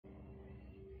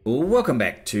Welcome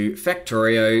back to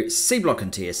Factorio Seablock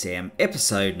TSM,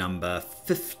 episode number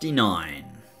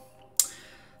 59.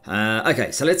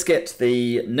 Okay, so let's get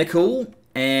the nickel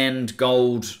and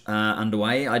gold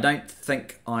underway. I don't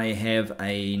think I have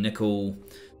a nickel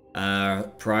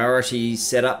priority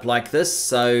set up like this,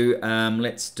 so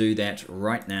let's do that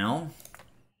right now.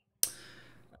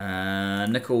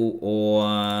 Nickel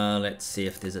ore, let's see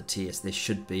if there's a TS. There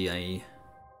should be a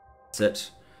sit.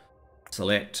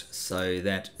 Select, so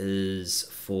that is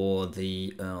for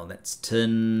the, oh, that's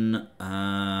tin.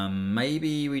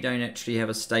 Maybe we don't actually have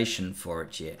a station for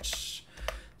it yet.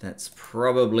 That's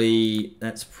probably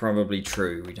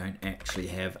true. We don't actually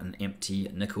have an empty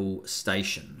nickel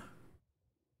station.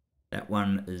 That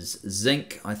one is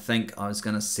zinc. I think I was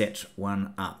going to set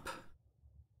one up.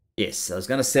 Yes, I was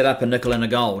going to set up a nickel and a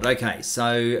gold. Okay,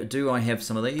 so do I have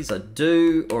some of these? I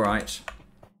do. All right.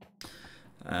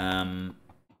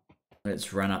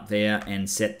 Let's run up there and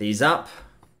set these up.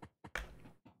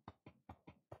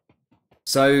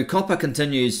 So copper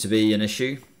continues to be an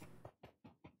issue.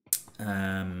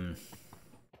 Oh,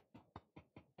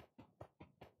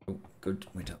 good,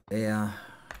 went up there.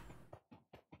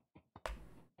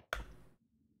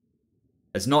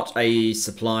 It's not a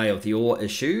supply of the ore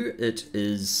issue. It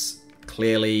is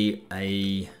clearly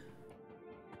a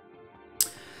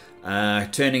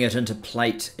turning it into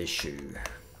plate issue.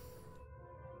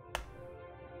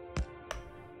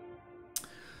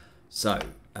 So,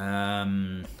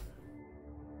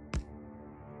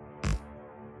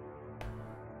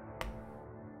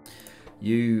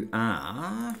 you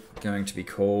are going to be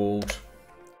called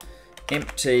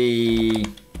empty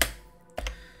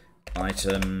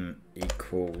item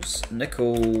equals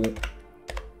nickel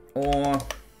ore,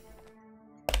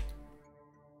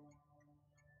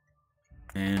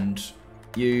 and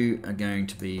you are going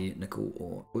to be nickel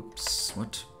ore. Whoops,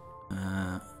 what?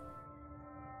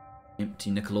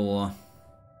 Empty nickel ore.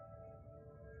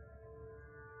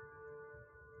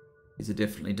 These are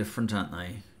definitely different, aren't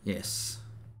they? Yes.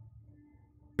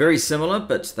 Very similar,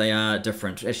 but they are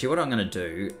different. Actually, what I'm going to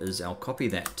do is I'll copy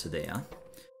that to there,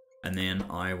 and then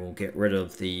I will get rid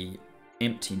of the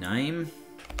empty name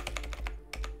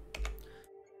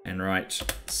and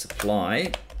write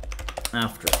supply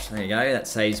after it. There you go. That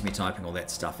saves me typing all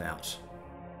that stuff out.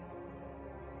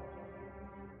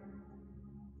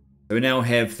 So we now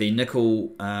have the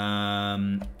nickel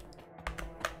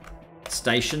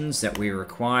stations that we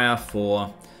require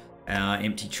for our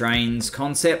empty trains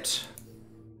concept.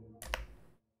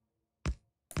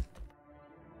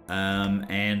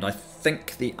 And I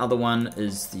think the other one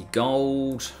is the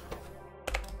gold.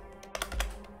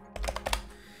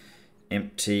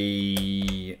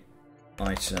 Empty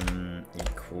item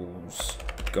equals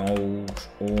gold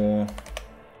ore.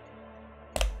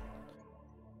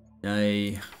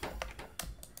 Okay.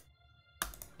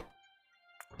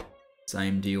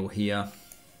 Same deal here.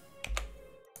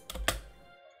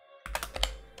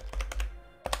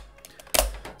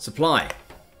 Supply.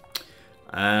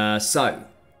 So,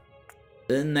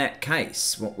 in that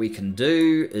case, what we can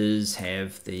do is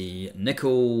have the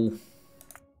nickel,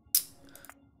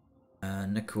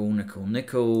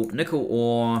 nickel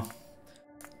ore,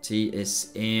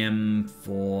 TSM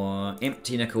for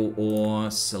empty nickel ore,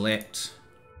 select,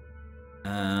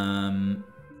 I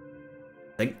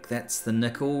think that's the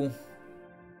nickel.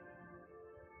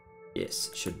 Yes,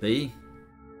 it should be.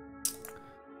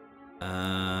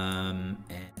 And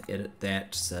edit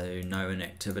that so no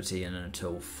inactivity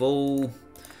until full.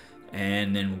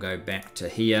 And then we'll go back to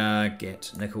here,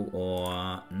 get nickel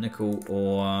ore,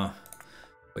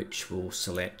 which we'll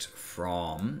select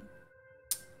from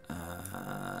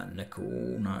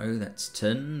nickel, no, that's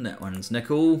tin, that one's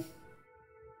nickel.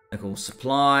 Nickel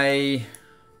supply.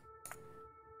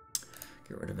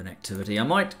 Get rid of an activity. I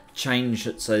might change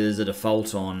it so there's a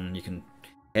default on. You can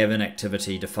have an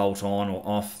activity default on or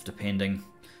off depending,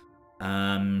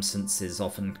 since there's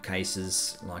often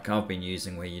cases like I've been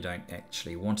using where you don't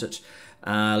actually want it.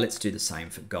 Let's do the same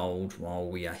for gold while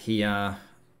we are here.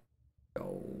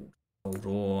 Gold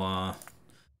ore.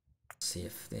 See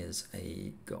if there's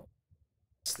a gold.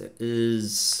 Yes, there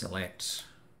is. Select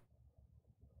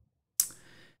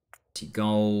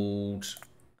gold.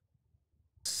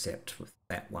 Except with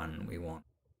that one we want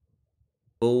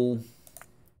full,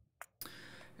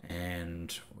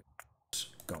 and we want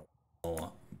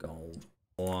gold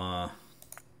ore.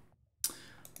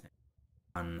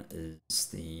 One is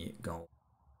the gold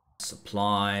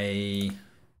supply,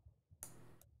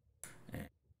 and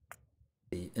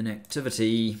the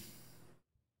inactivity.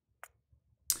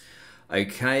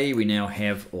 Okay, we now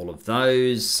have all of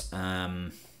those.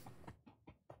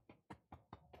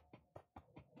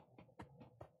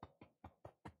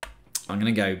 I'm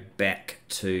going to go back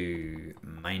to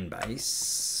main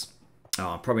base.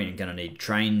 Oh, I'm probably going to need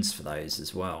trains for those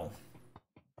as well.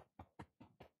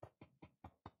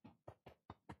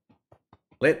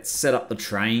 Let's set up the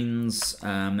trains.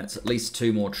 That's at least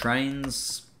 2 more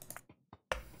trains.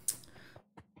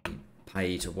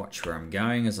 Pay to watch where I'm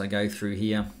going as I go through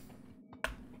here.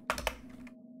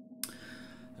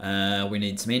 We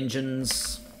need some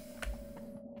engines.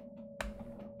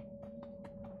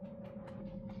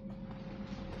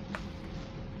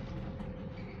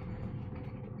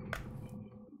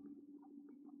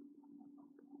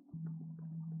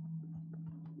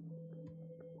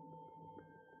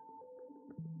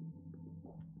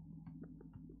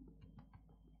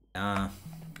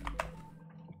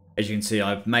 As you can see,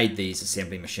 I've made these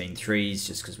assembly machine 3s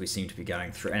just because we seem to be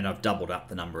going through, and I've doubled up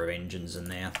the number of engines in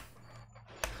there.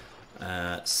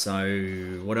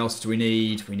 So what else do we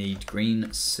need? We need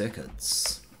green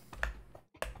circuits.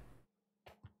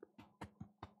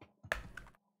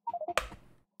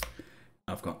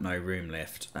 I've got no room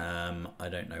left. I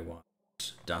don't know what.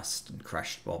 Dust and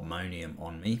crushed bobmonium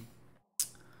on me.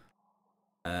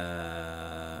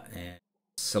 And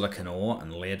silicon ore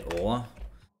and lead ore.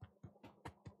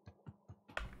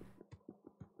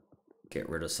 Get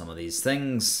rid of some of these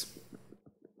things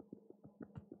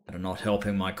that are not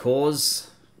helping my cause.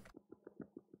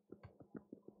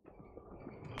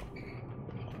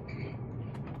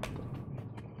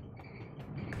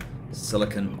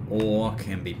 Silicon ore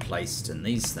can be placed in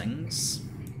these things.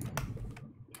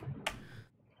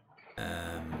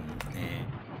 And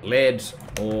lead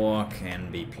ore can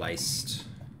be placed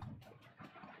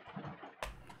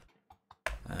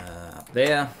up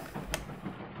there.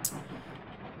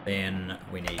 Then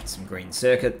we need some green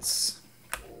circuits.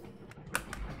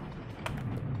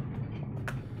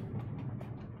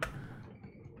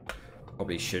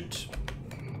 Probably should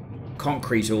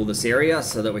concrete all this area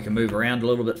so that we can move around a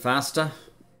little bit faster.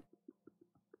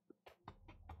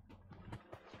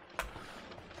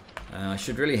 I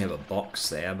should really have a box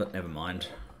there, but never mind.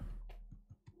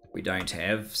 We don't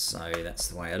have, so that's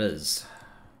the way it is.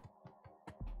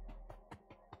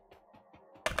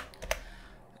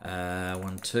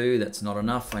 1, 2, that's not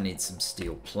enough. I need some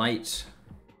steel plate.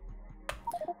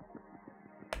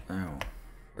 Oh,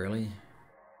 really?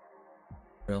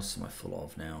 What else am I full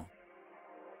of now?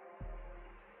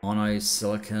 Mono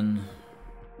silicon.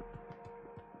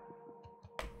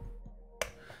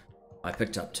 I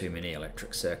picked up too many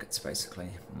electric circuits, basically.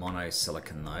 Mono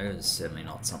silicon, though, is certainly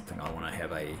not something I want to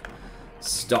have a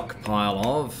stockpile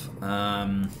of.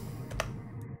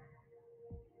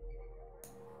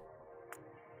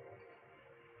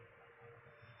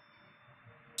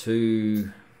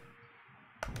 2.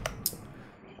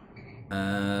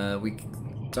 We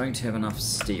don't have enough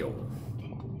steel.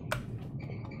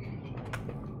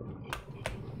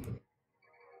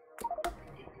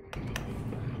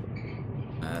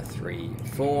 Three,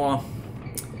 4.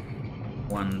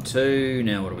 1, 2.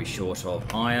 Now what are we short of?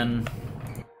 Iron.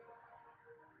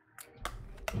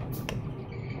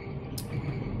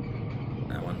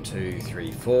 Now 1, 2,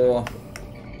 3, 4.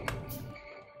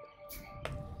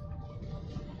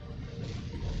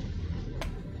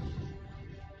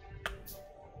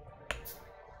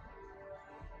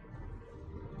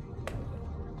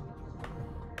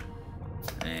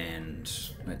 And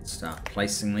let's start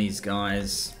placing these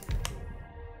guys.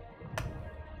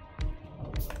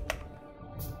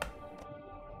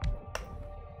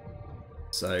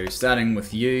 So starting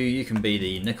with you, you can be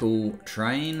the nickel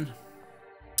train.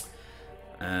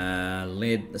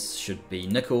 Lead, this should be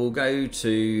nickel. Go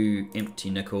to empty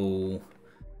nickel,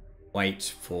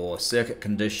 wait for circuit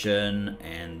condition,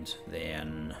 and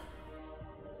then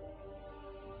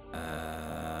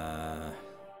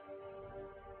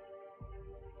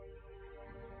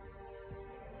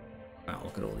wow,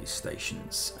 look at all these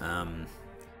stations.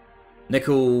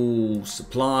 Nickel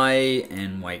supply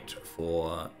and wait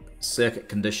for circuit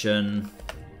condition.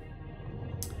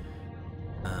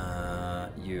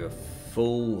 You're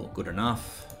full, good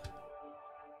enough.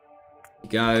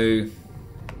 Go. And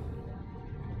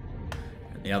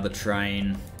the other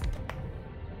train.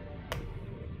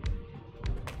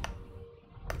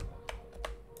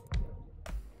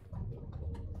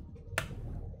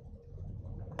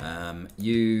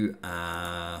 You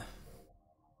are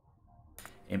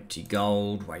empty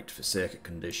gold, wait for circuit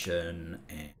condition,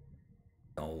 and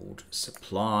gold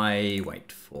supply,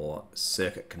 wait for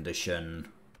circuit condition.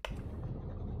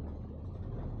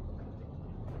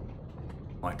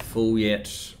 Quite full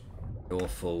yet. You're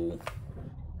full.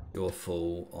 You're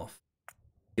full. Off.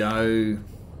 Go.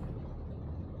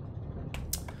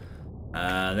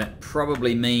 That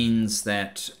probably means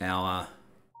that our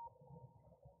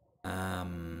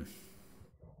Yeah,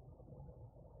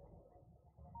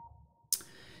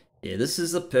 this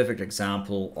is a perfect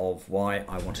example of why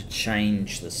I want to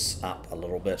change this up a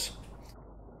little bit.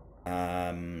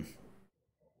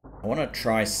 I want to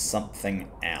try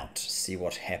something out, see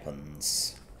what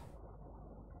happens.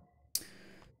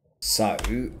 So,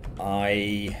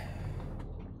 I'm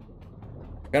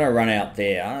going to run out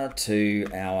there to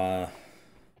our,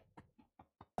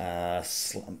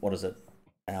 what is it?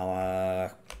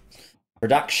 Our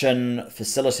production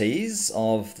facilities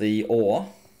of the ore.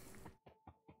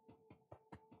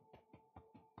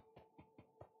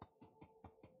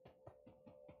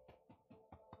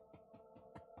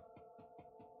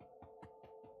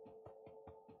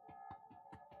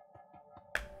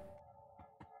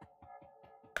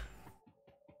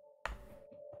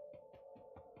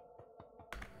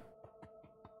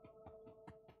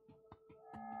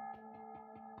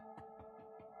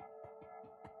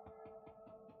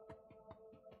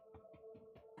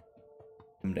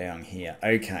 Down here.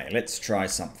 Okay, let's try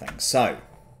something. So,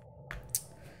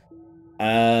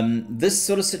 this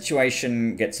sort of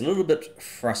situation gets a little bit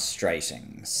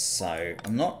frustrating. So,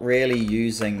 I'm not really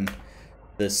using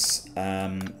this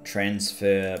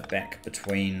transfer back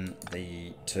between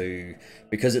the two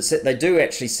because they do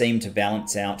actually seem to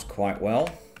balance out quite well.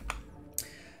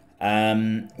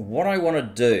 What I want to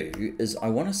do is I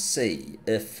want to see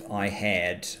if I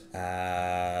had,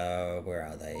 where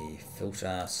are they?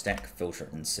 Filter, stack filter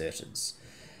inserters.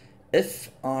 If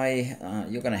I,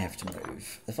 you're going to have to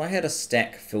move. If I had a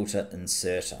stack filter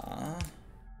inserter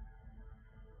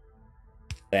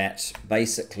that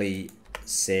basically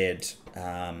said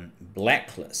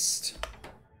blacklist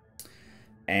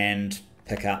and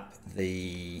pick up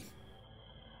the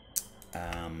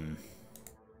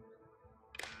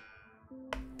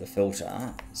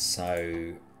filter,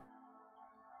 so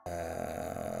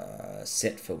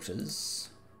set filters,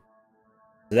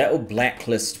 so that will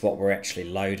blacklist what we're actually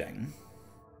loading.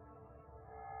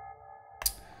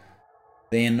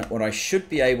 Then what I should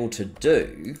be able to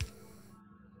do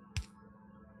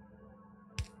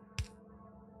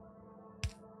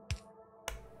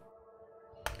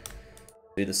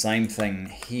the same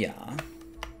thing here.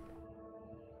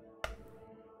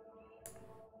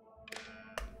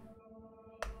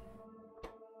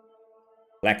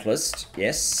 Blacklist,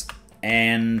 yes.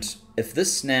 And if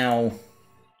this now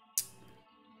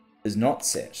is not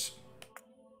set,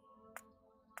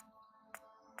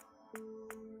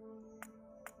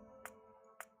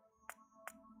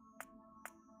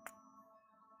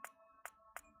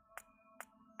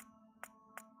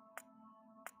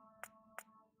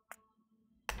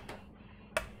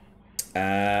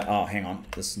 oh, hang on.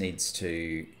 This needs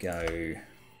to go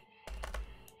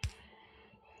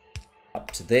up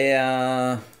to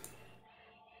there.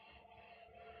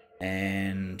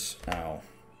 And, oh.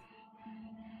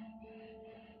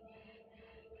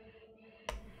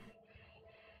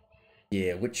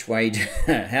 Yeah, which way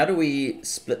how do we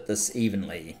split this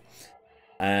evenly?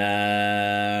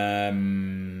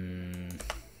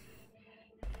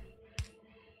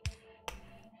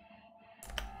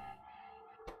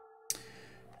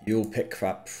 You'll pick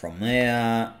up from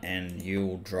there, and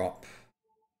you'll drop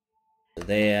to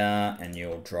there, and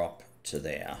you'll drop to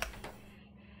there.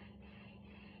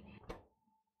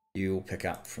 You'll pick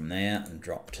up from there and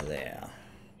drop to there.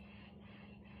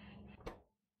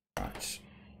 Right.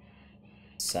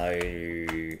 So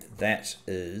that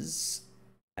is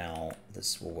how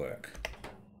this will work.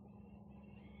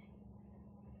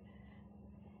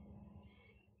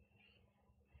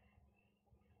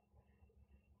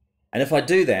 And if I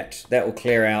do that, that will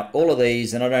clear out all of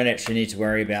these, and I don't actually need to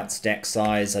worry about stack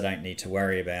size. I don't need to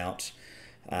worry about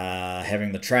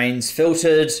having the trains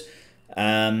filtered.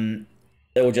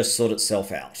 It will just sort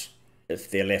itself out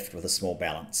if they're left with a small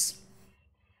balance.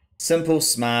 Simple,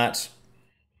 smart.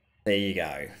 There you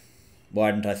go.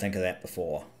 Why didn't I think of that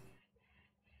before?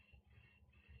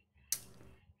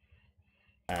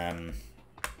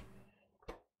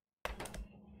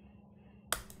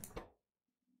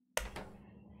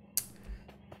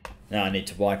 Now I need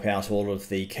to wipe out all of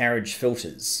the carriage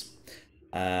filters.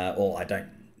 Or I don't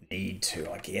need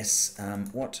to, I guess.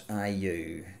 What are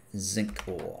you? Zinc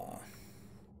ore.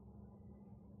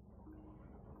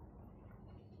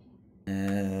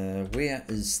 Where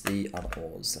is the other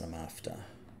ores that I'm after?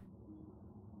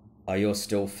 Oh, you're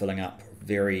still filling up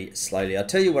very slowly. I'll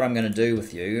tell you what I'm going to do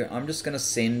with you. I'm just going to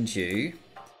send you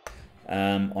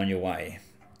on your way.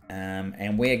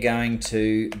 And we're going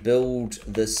to build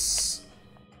this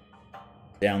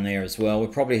down there as well. We'll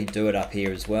probably do it up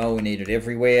here as well. We need it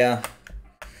everywhere.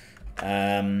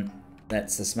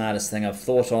 That's the smartest thing I've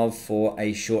thought of for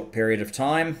a short period of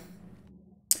time.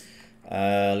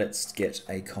 Let's get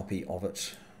a copy of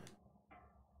it.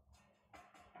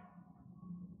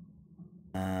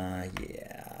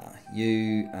 Yeah,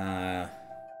 you are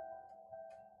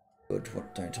good.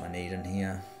 What don't I need in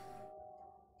here?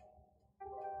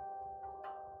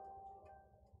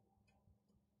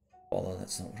 Bother,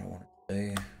 that's not what I want to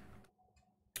do.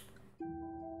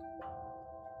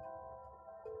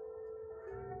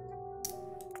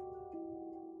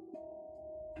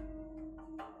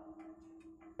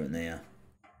 In there.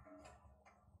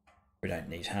 We don't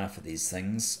need half of these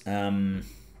things.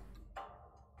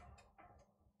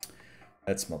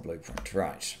 That's my blueprint,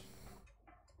 right.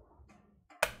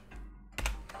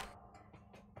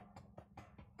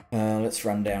 Let's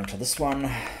run down to this one.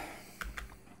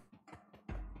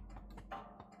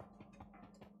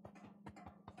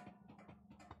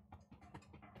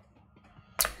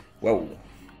 Whoa.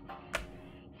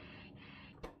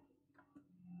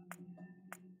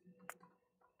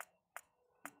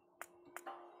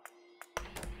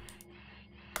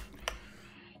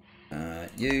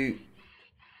 You.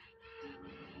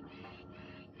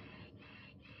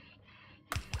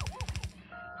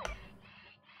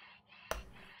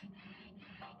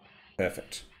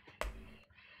 Perfect.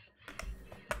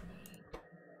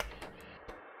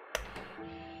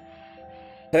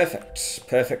 Perfect,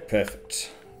 perfect,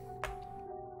 perfect.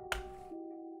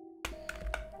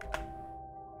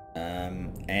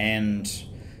 And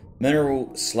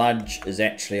mineral sludge is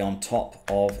actually on top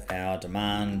of our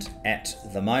demand at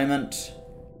the moment.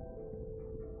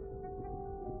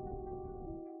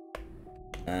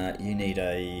 You need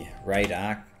a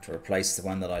radar to replace the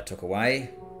one that I took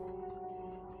away.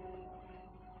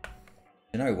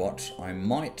 You know what? I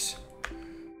might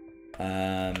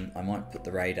put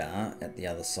the radar at the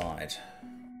other side.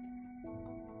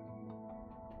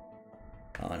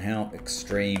 Oh, and how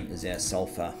extreme is our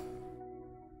sulfur?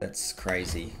 That's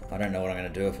crazy. I don't know what I'm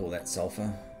going to do with all that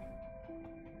sulfur.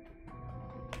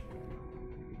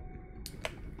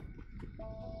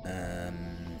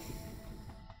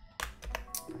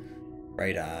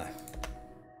 Radar.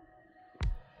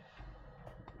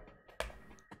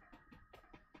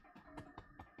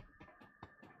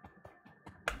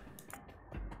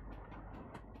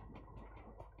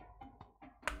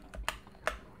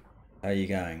 How are you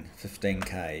going?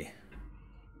 15k.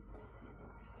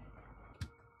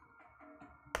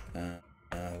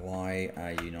 Why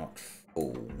are you not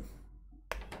full?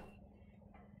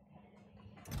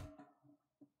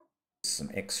 Some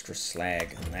extra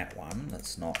slag in that one.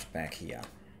 That's not back here.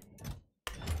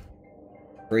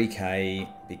 3k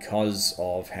because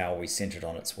of how we sent it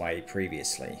on its way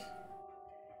previously.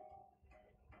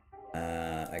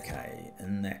 Okay,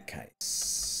 in that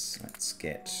case, let's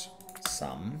get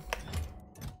some.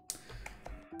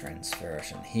 Transfer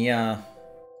it in here.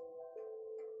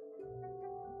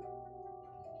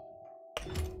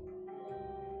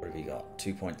 What have you got?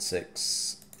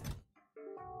 2.6.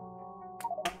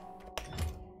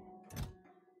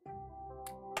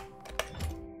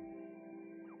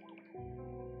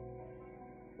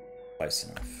 Close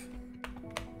enough.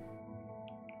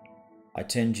 I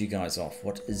turned you guys off.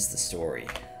 What is the story?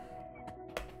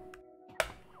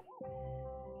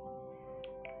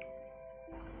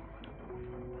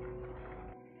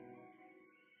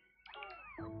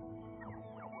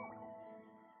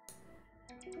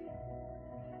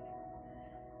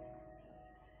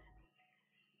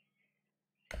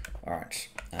 Alright,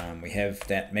 we have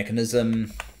that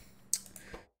mechanism.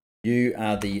 You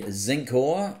are the zinc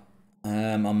ore.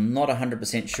 I'm not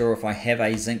 100% sure if I have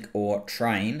a zinc ore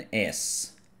train.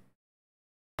 S.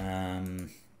 I've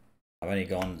only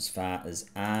gone as far as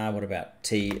R. What about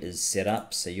T is set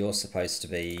up? So you're supposed to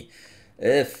be,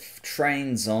 if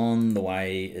trains on the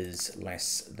way is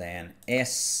less than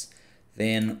S,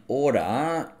 then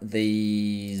order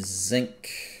the zinc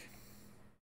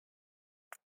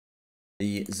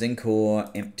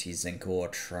ore, empty zinc ore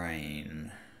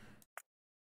train.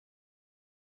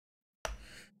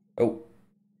 Oh,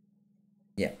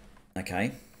 yeah,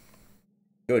 okay,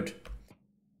 good.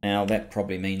 Now that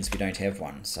probably means we don't have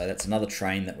one, so that's another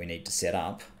train that we need to set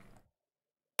up.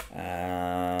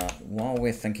 While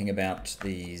we're thinking about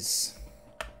this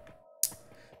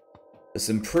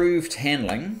improved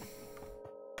handling,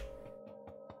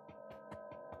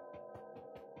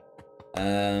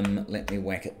 let me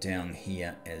whack it down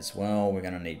here as well. We're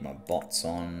going to need my bots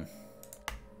on.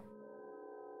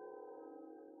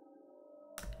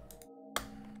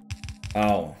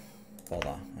 Oh,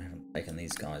 bother. I haven't taken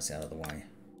these guys out of the way.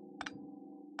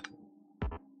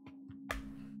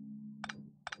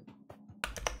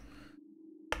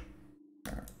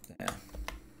 There.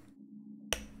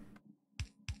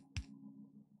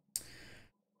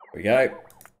 we go.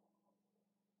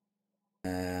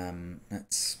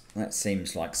 That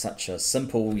seems like such a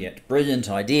simple yet brilliant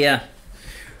idea.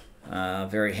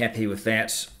 Very happy with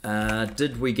that.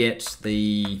 Did we get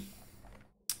the...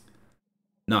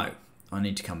 No, I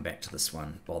need to come back to this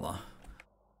one, bother.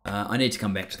 I need to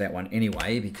come back to that one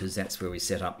anyway, because that's where we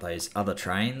set up those other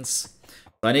trains.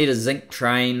 So I need a zinc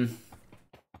train.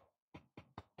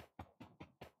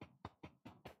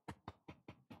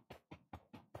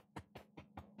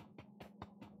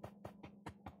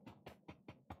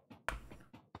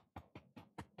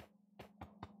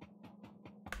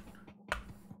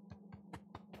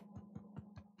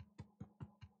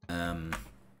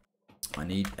 I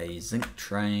need a zinc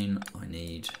train. I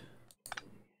need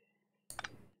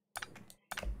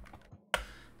to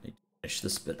finish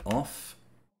this bit off.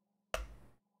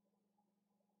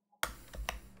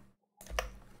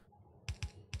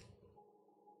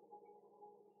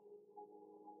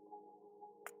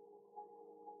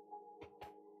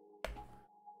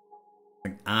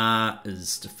 R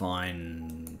is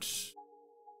defined.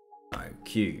 No,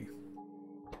 Q.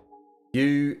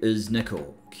 Q is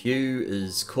nickel. Q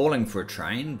is calling for a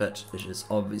train, but it has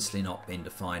obviously not been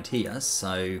defined here.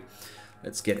 So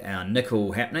let's get our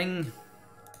nickel happening.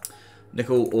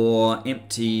 Nickel ore,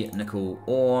 empty nickel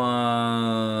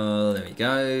ore. There we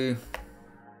go.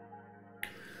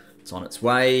 It's on its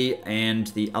way. And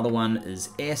the other one is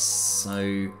S.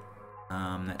 So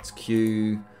that's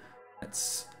Q.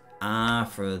 That's R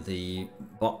for the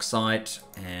bauxite.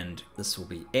 And this will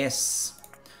be S.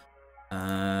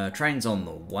 Trains on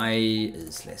the way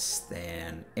is less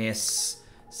than S.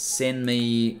 Send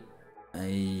me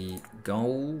a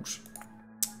gold.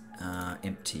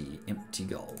 Empty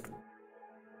gold.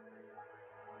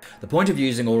 The point of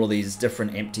using all of these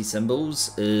different empty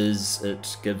symbols is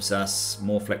it gives us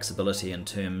more flexibility in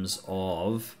terms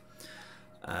of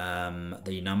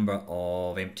the number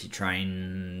of empty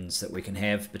trains that we can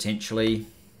have potentially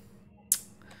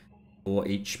for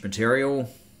each material.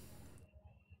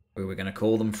 Where we're going to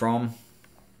call them from.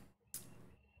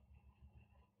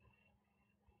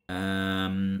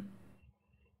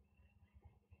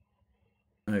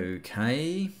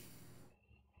 Okay.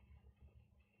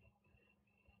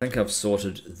 I think I've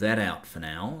sorted that out for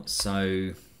now.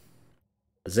 So,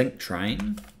 a zinc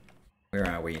train. Where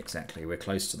are we exactly? We're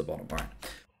close to the bottom. Right.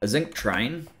 A zinc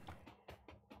train.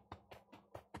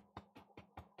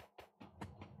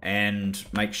 And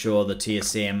make sure the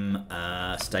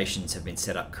TSM stations have been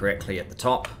set up correctly at the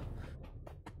top.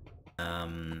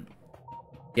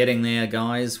 Getting there,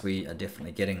 guys. We are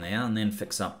definitely getting there. And then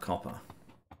fix up copper.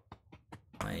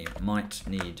 I might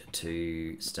need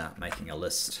to start making a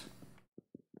list.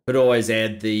 Could always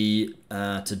add the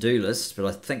to-do list, but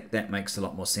I think that makes a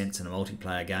lot more sense in a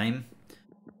multiplayer game.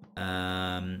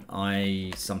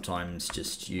 I sometimes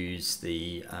just use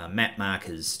the map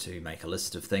markers to make a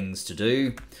list of things to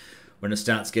do. When it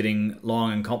starts getting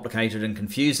long and complicated and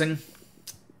confusing,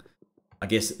 I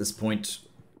guess at this point,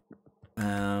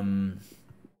 I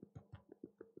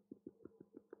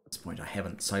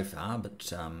haven't so far,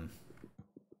 but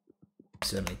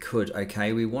certainly could.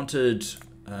 Okay, we wanted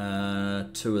 2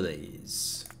 of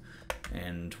these,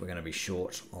 and we're going to be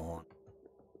short on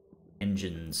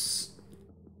engines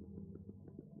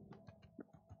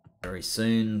very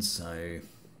soon, so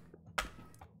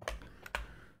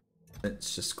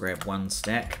let's just grab 1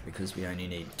 stack because we only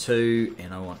need 2,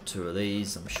 and I want 2 of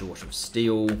these. I'm short of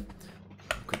steel.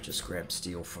 I could just grab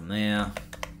steel from there.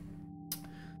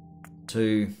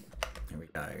 2. There we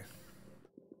go.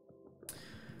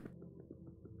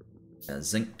 A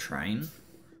zinc train.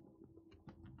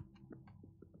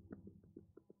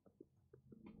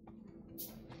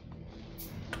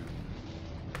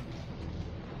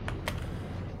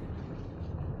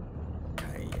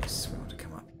 Okay, yes, we want to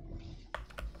come up.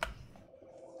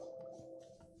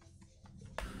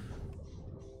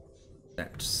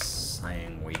 That's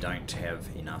saying we don't have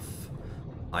enough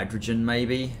hydrogen,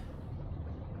 maybe.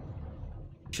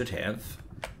 Should have.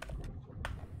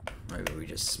 Maybe we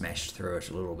just smashed through it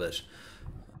a little bit.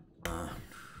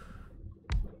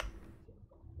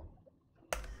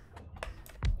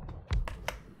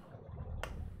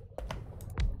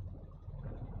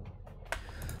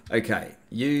 Okay,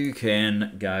 you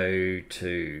can go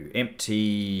to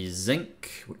empty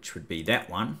zinc, which would be that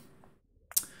one.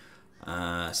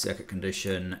 Circuit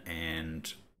condition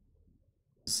and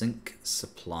zinc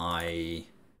supply.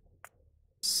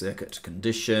 Circuit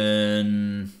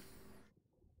condition.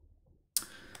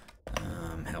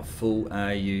 How full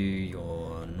are you?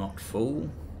 You're not full.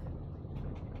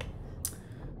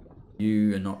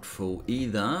 You are not full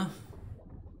either.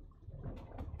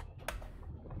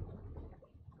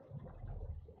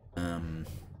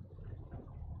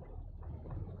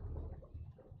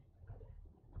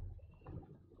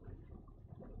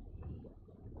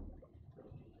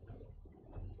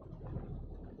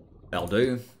 That'll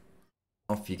do.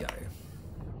 Off you go.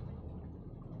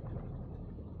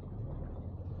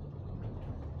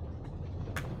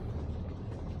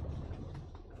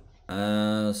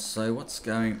 So what's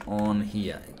going on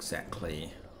here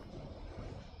exactly?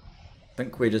 I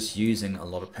think we're just using a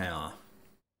lot of power.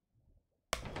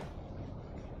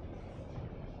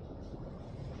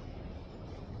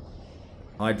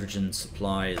 Hydrogen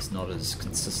supply is not as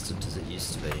consistent as it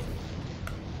used to be.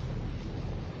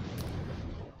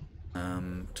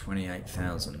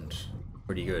 28,000.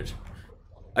 Pretty good.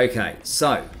 Okay,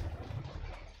 so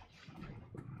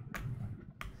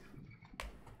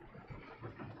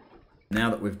now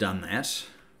that we've done that,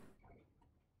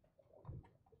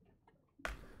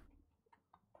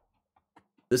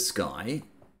 this guy,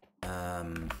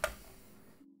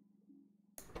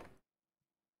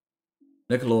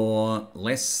 nickel ore,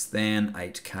 less than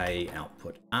 8k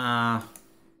output R.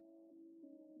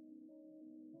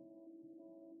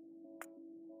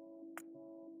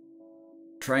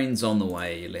 Trains on the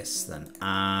way, less than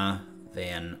R.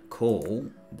 Then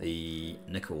call the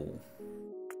nickel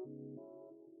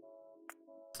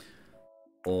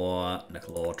or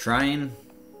nickel ore train.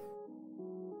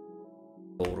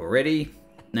 Called already.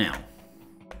 Now,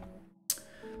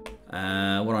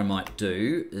 what I might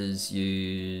do is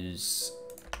use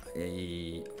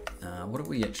a what are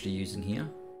we actually using here?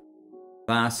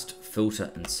 Fast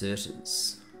filter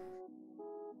inserters.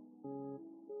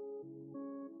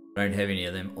 I don't have any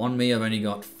of them on me. I've only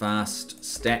got fast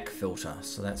stack filter,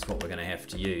 so that's what we're going to have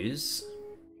to use.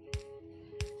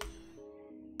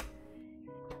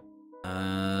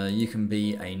 You can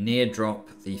be a near drop.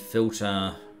 The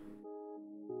filter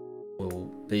will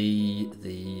be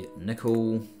the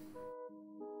nickel.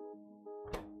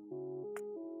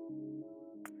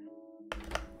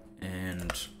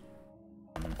 And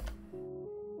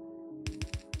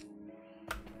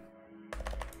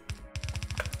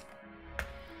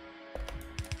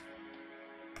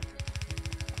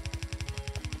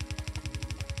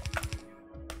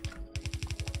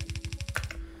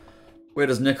where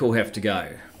does nickel have to go?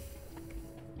 I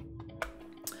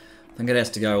think it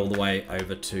has to go all the way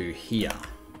over to here.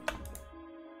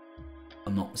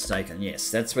 I'm not mistaken. Yes,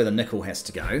 that's where the nickel has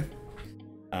to go.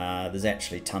 There's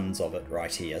actually tons of it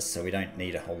right here, so we don't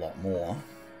need a whole lot more.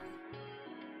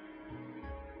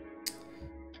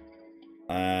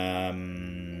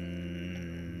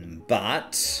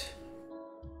 But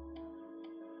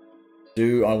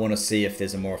do I want to see if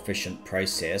there's a more efficient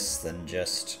process than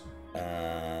just...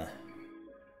 in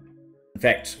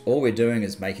fact, all we're doing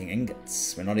is making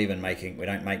ingots. We're not even making... We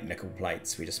don't make nickel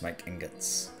plates, we just make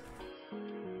ingots.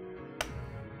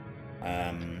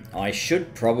 I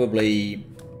should probably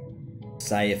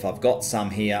say if I've got some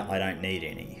here, I don't need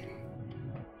any.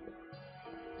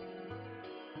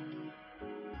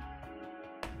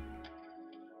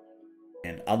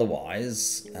 And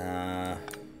otherwise...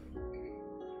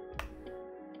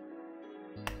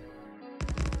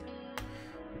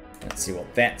 let's see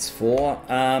what that's for.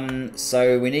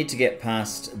 So we need to get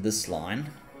past this line.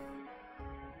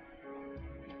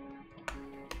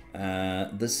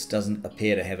 This doesn't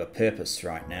appear to have a purpose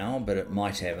right now, but it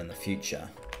might have in the future.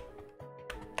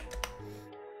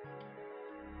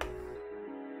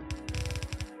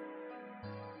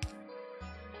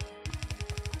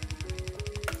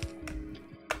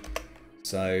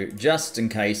 So just in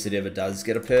case it ever does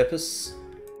get a purpose.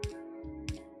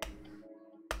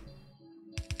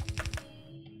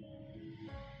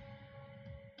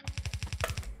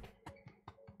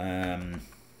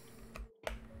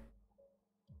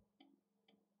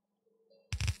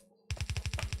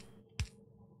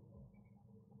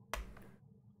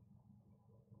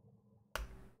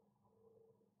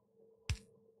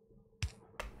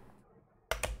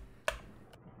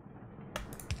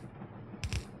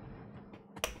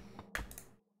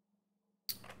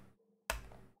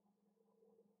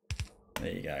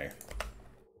 There you go.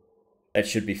 That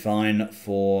should be fine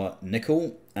for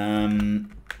nickel. Oh,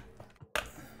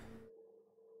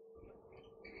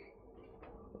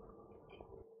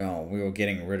 we were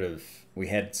getting rid of... We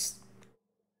had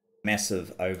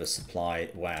massive oversupply.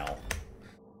 Wow.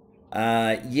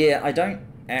 Yeah, I don't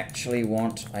actually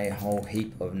want a whole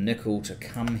heap of nickel to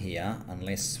come here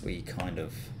unless we kind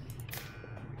of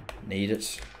need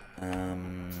it.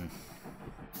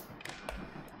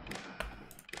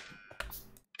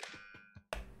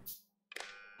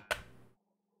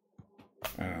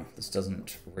 Oh, this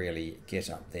doesn't really get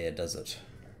up there, does it?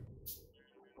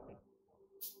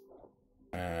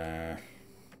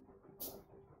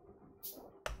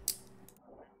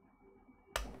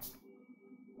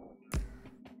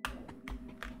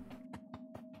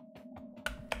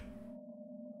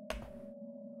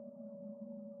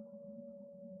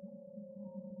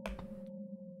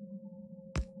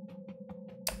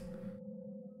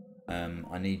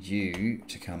 I need you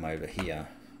to come over here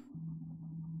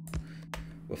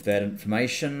with that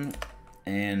information,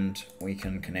 and we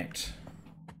can connect.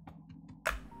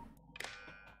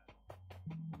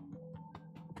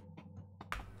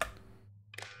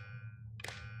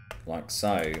 Like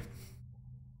so.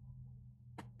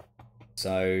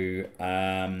 So,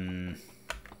 I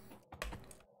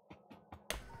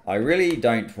really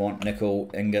don't want nickel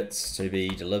ingots to be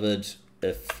delivered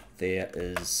if there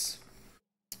is...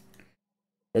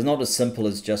 It's not as simple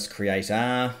as just create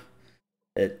R.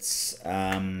 It's...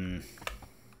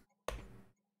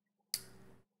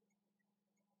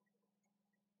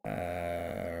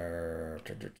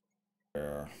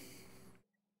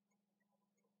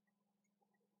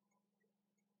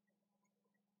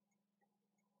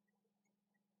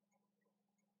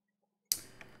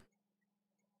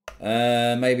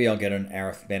 maybe I'll get an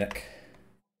arithmetic.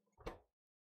 It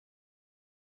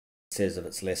says if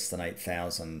it's less than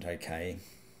 8,000, okay.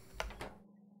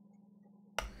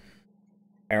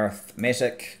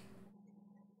 Arithmetic.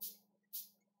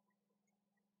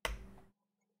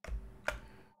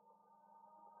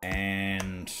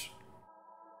 And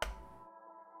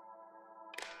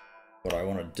what I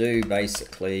want to do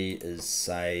basically is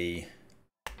say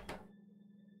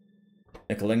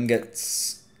nickel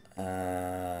ingots,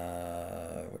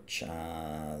 which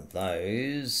are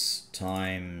those,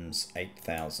 times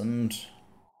 8,000.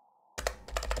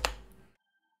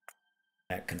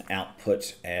 That can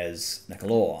output as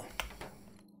nickel ore.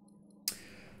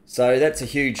 So that's a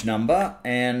huge number,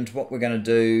 and what we're going to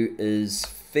do is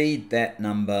feed that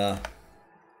number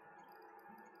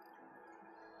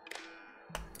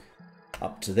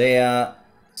up to there,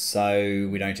 so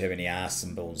we don't have any R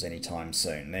symbols anytime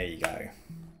soon. There you go.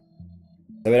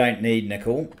 So we don't need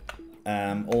nickel.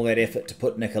 All that effort to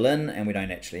put nickel in, and we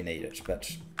don't actually need it,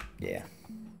 but yeah.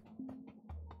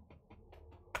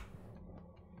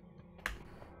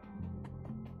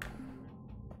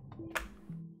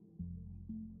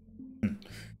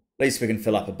 At least we can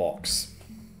fill up a box.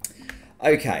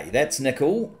 Okay, that's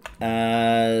nickel.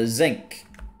 Zinc.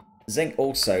 Zinc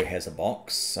also has a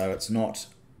box, so it's not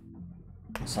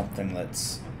something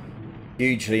that's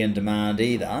hugely in demand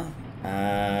either.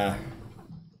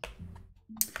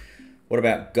 What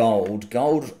about gold?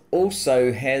 Gold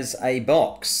also has a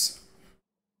box.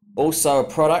 Also a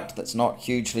product that's not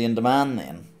hugely in demand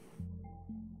then.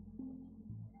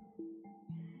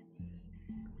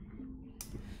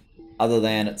 Other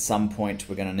than at some point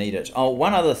we're going to need it. Oh,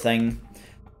 one other thing.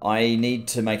 I need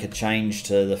to make a change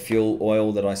to the fuel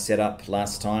oil that I set up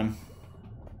last time.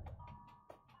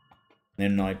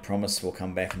 Then I promise we'll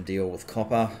come back and deal with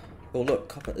copper. Oh look,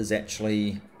 copper is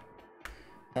actually...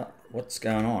 what's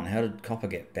going on? How did copper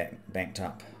get banked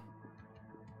up?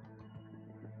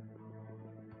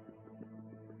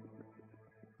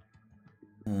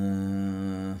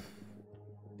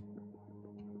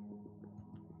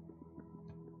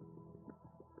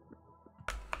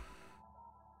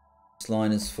 This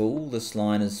line is full. This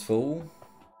line is full.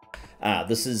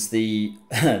 This is the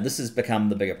this has become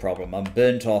the bigger problem. I've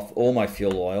burnt off all my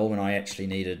fuel oil when I actually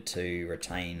needed to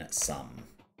retain some.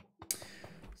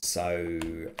 So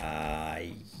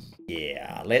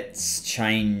yeah, let's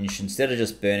change, instead of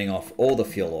just burning off all the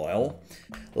fuel oil,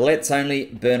 let's only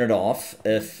burn it off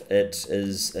if it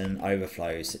is an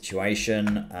overflow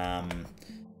situation,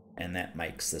 and that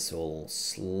makes this all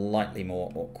slightly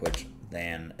more awkward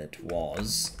than it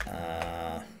was.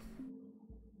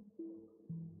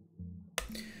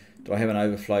 Do I have an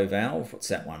overflow valve? What's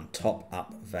that one? Top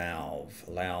up valve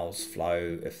allows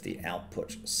flow if the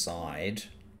output side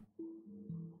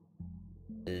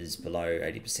is below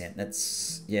 80%.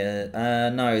 That's, yeah,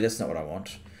 no, that's not what I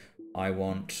want. I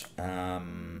want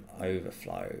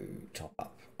overflow, top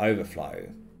up. Overflow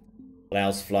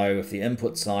allows flow if the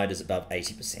input side is above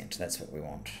 80%. That's what we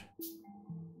want.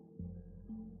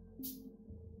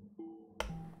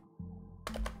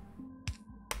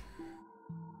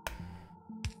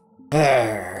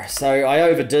 So I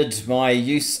overdid my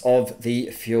use of the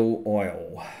fuel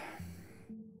oil.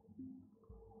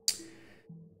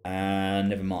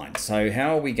 Never mind. So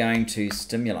how are we going to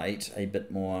stimulate a bit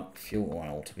more fuel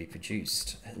oil to be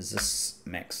produced? Is this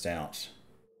maxed out?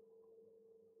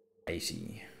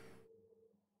 80.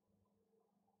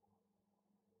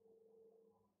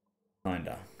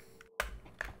 Kinda.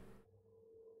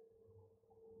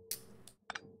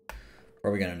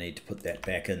 Probably going to need to put that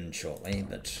back in shortly,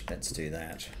 but let's do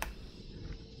that.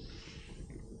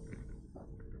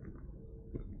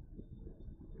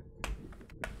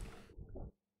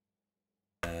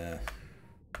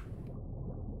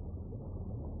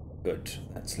 Good.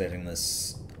 That's letting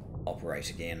this operate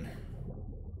again.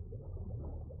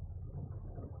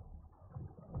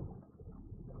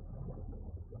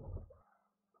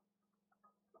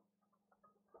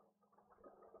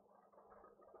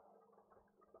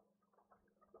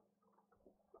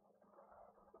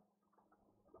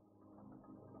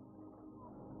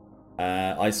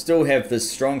 I still have this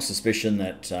strong suspicion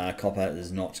that copper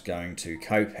is not going to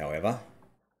cope, however.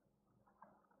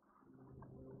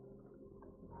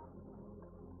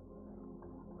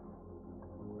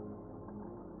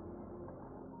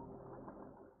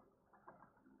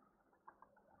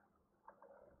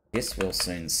 Guess we'll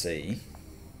soon see.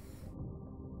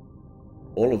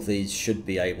 All of these should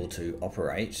be able to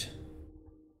operate.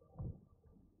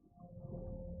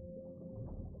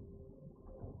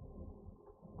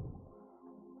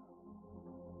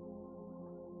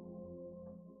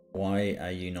 Why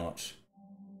are you not?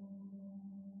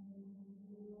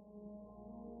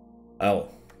 Oh,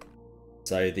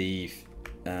 so the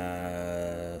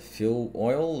fuel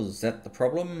oil, is that the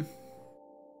problem?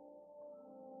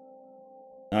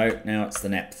 No, now it's the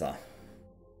naphtha.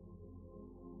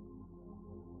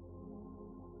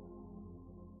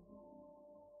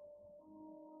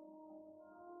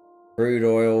 Crude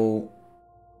oil,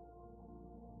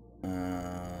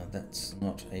 that's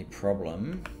not a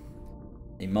problem.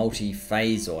 The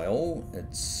multi-phase oil,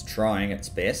 it's trying its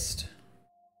best.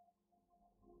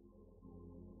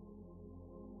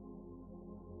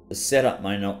 The setup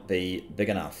may not be big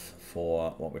enough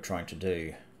for what we're trying to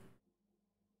do.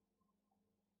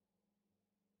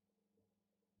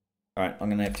 Alright, I'm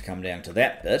going to have to come down to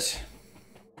that bit.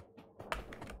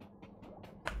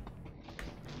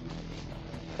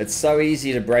 It's so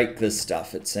easy to break this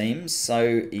stuff, it seems.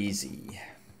 So easy.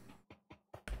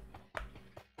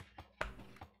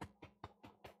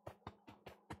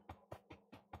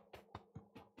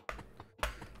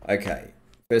 Okay,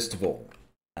 first of all,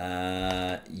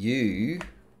 you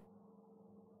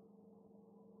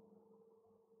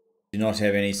do not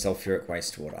have any sulfuric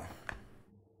wastewater.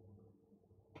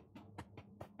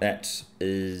 That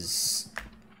is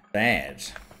bad.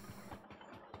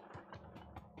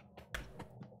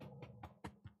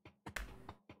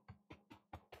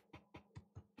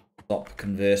 Stop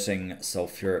converting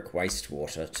sulfuric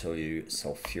wastewater to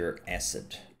sulfuric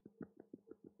acid.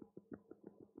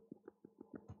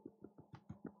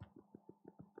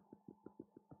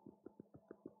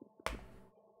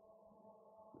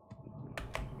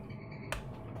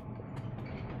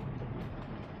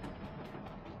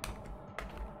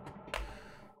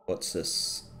 What's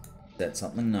this? Is that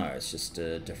something? No, it's just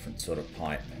a different sort of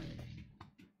pipe.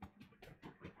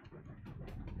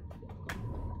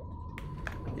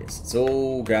 Yes, it's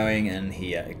all going in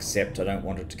here, except I don't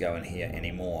want it to go in here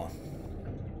anymore.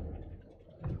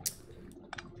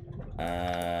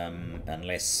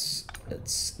 Unless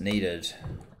it's needed.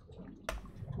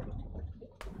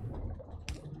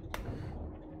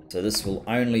 So this will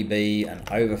only be an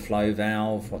overflow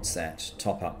valve. What's that?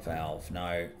 Top-up valve.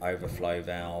 No, overflow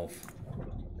valve.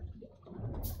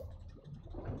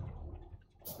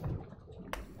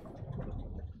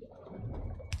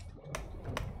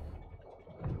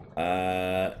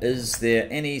 Is there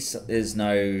any? There's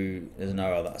no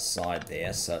other side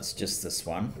there, so it's just this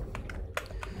one.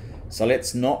 So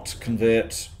let's not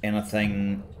convert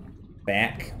anything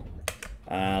back.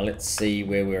 Let's see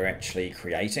where we're actually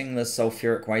creating the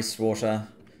sulfuric wastewater.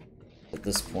 At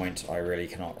this point, I really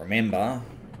cannot remember,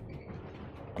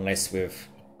 unless we've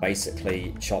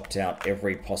basically chopped out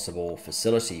every possible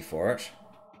facility for it.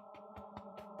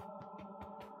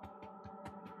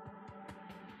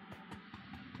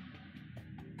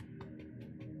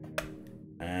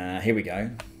 Here we go.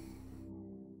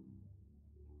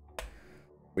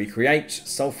 We create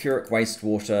sulfuric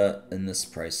wastewater in this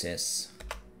process.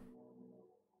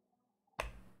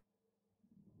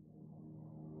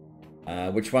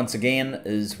 Which once again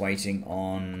is waiting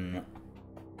on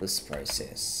this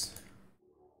process.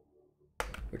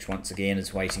 Which once again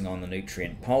is waiting on the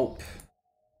nutrient pulp.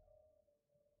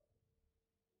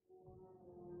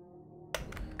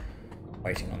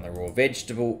 Waiting on the raw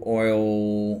vegetable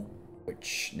oil,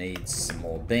 which needs some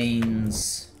more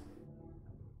beans.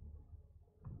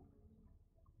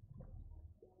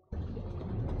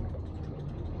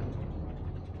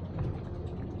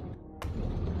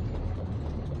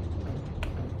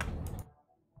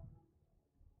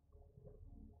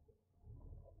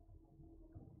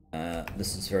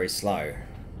 This is very slow.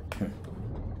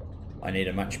 I need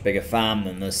a much bigger farm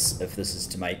than this if this is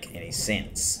to make any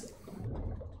sense.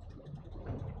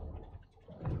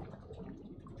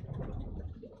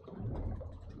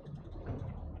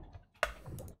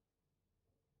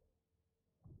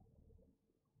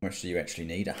 How much do you actually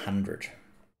need? 100.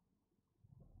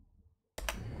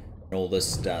 And all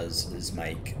this does is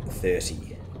make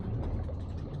 30.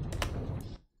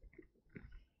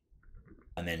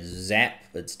 And then zap,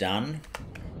 it's done.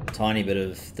 Tiny bit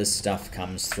of this stuff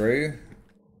comes through.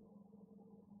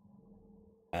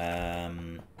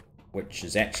 which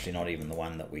is actually not even the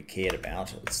one that we cared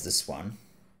about. It's this one.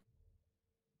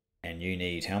 And you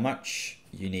need how much?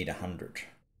 You need 100.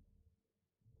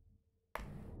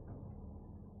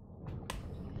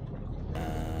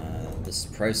 This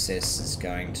process is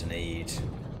going to need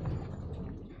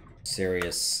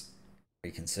serious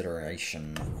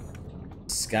reconsideration.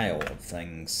 Scale of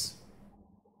things.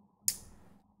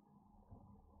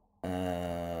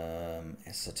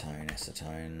 Acetone.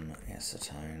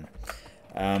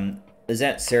 Is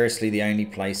that seriously the only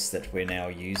place that we're now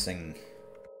using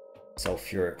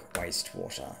sulfuric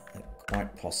wastewater? It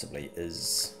quite possibly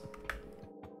is.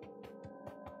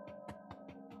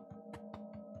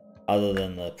 Other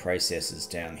than the processes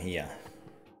down here.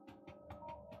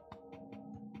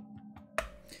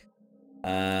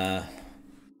 Wastewater.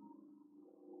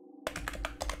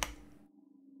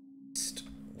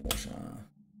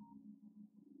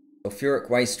 Sulfuric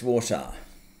wastewater.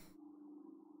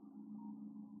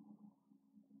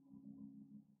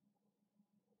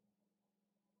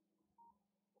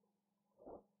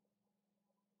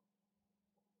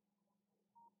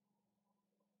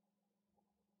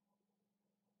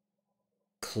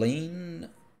 Clean.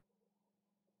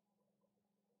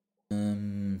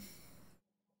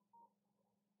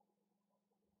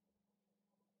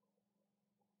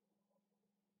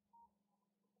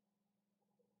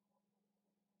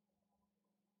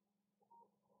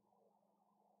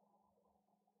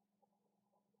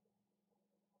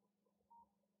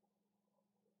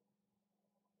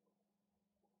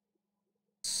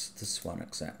 This one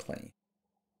exactly.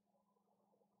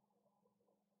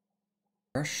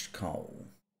 Crushed coal.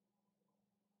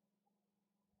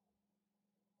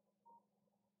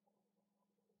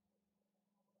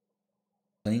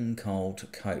 Clean coal to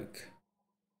coke.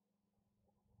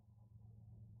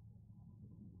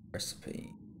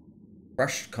 Recipe.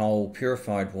 Crushed coal,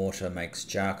 purified water makes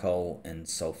charcoal and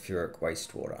sulfuric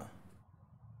wastewater.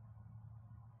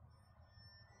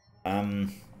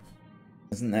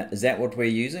 Is that what we're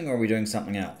using, or are we doing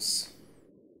something else?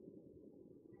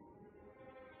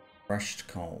 Crushed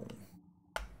coal.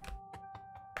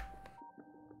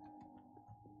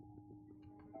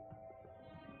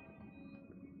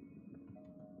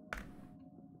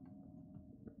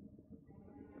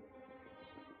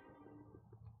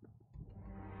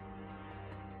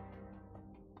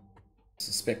 I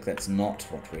suspect that's not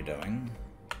what we're doing.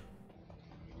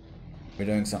 We're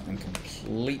doing something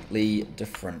completely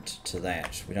different to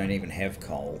that. We don't even have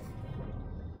coal.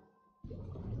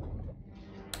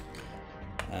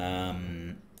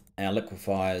 Our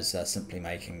liquefiers are simply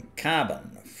making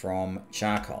carbon from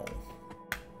charcoal.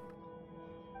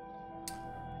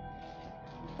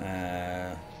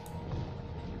 You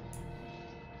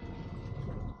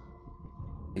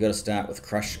got to start with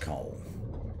crushed coal.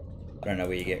 I don't know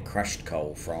where you get crushed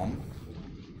coal from.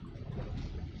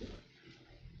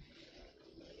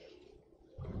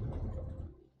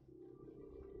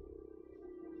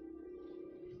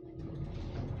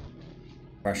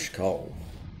 Crushed coal.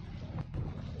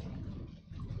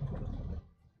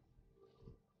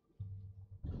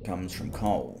 Comes from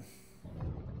coal.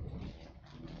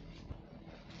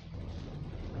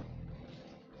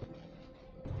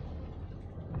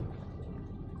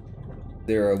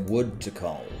 There are wood to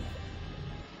coal.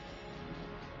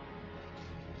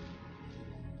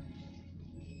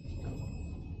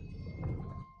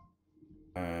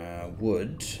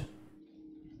 Wood.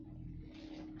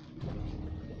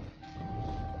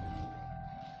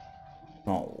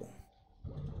 Coal.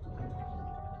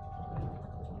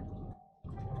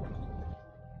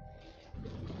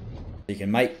 You can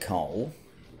make coal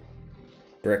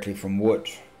directly from wood.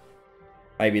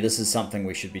 Maybe this is something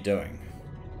we should be doing.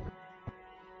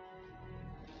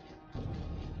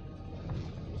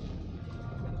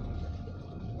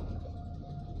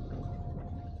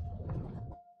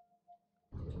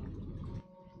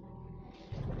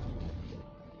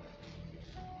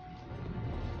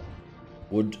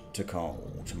 Wood to coal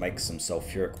to make some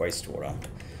sulfuric wastewater.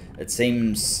 It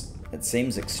seems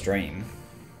extreme.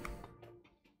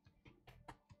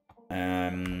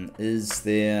 Is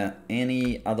there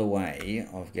any other way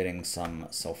of getting some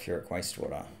sulfuric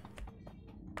wastewater?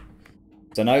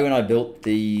 So I know when I built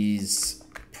these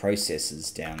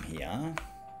processes down here,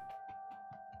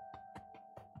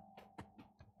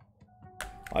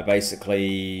 I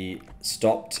basically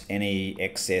stopped any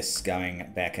excess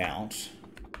going back out.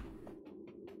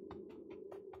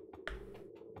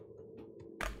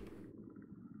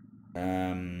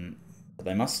 But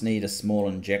they must need a small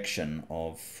injection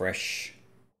of fresh.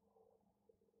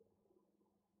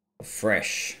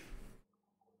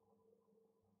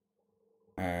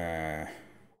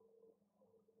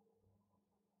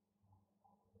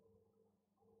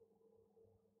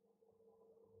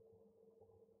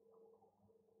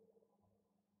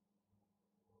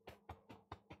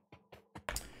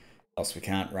 Else we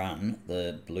can't run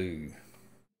the blue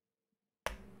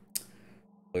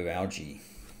algae.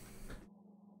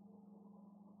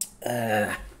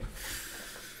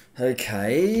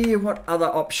 Okay, what other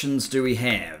options do we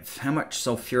have? How much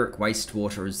sulfuric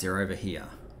wastewater is there over here?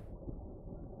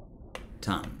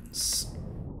 Tons.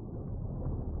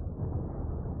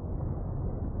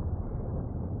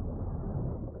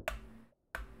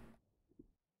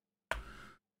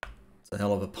 It's a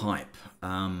hell of a pipe.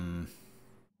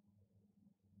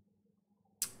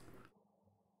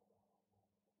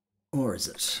 Or is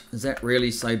it? Is that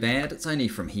really so bad? It's only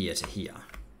from here to here.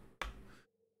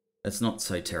 It's not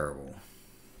so terrible.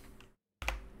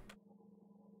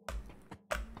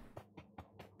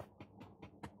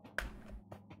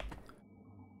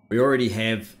 We already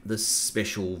have this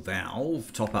special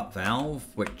valve, top-up valve,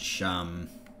 which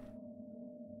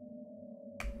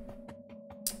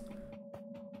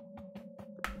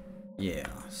yeah,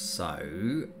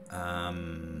 so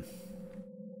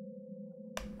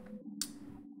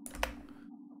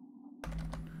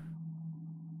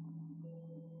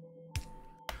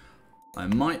I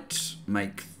might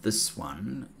make this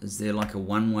one. Is there like a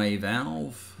one-way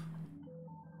valve?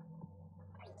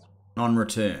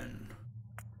 Non-return.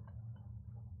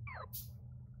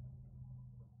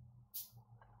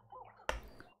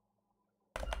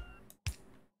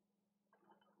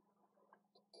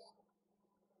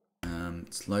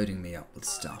 It's loading me up with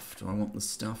stuff. Do I want the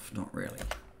stuff? Not really.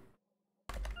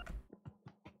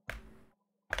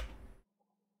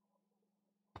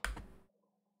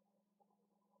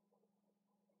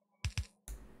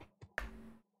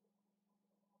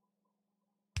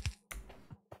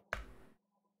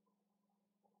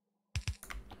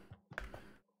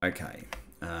 Okay.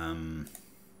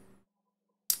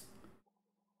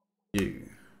 You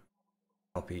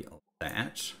copy of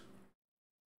that.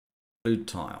 Include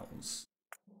tiles.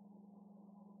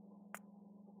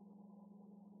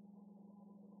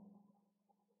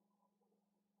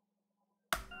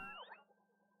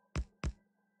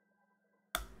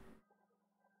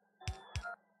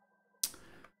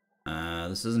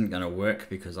 This isn't going to work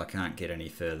because I can't get any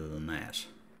further than that.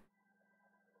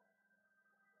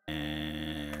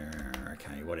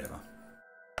 Okay, whatever.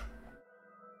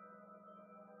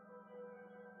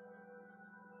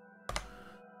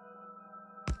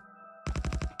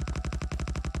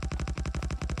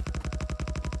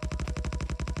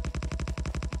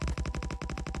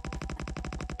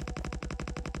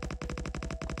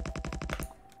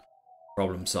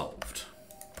 Problem solved.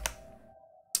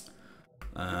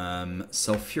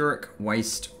 Sulfuric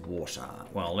waste water.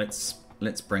 Well, let's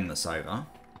bring this over.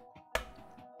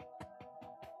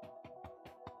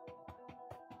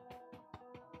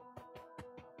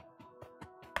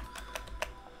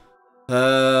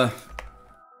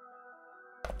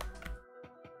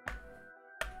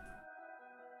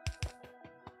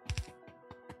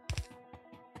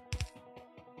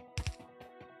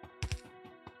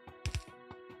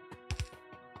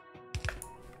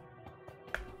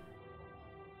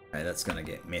 Okay, that's going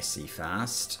to get messy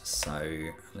fast, so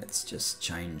let's just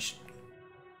change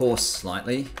course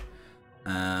slightly.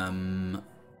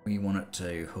 We want it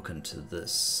to hook into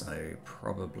this, so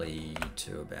probably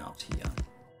to about here.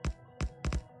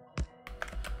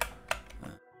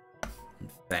 In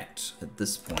fact, at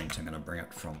this point, I'm going to bring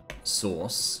it from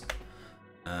source.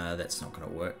 That's not going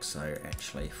to work, so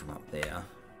actually from up there.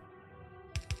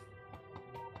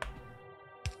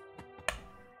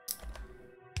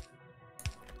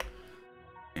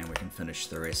 And we can finish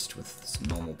the rest with some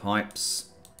normal pipes.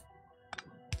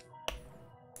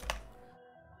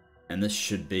 And this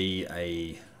should be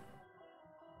a...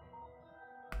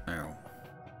 Oh.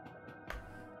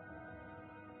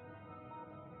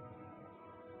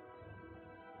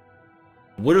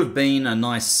 Would have been a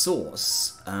nice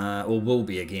source, or will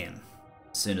be again.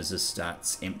 As soon as this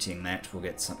starts emptying that, we'll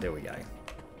get some... There we go.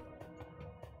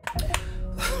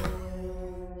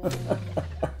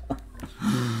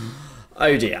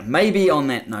 Oh dear. Maybe on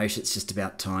that note, it's just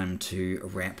about time to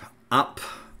wrap up.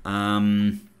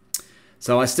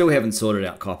 So I still haven't sorted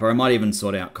out copper. I might even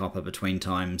sort out copper between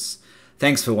times.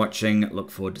 Thanks for watching.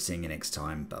 Look forward to seeing you next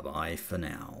time. Bye-bye for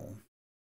now.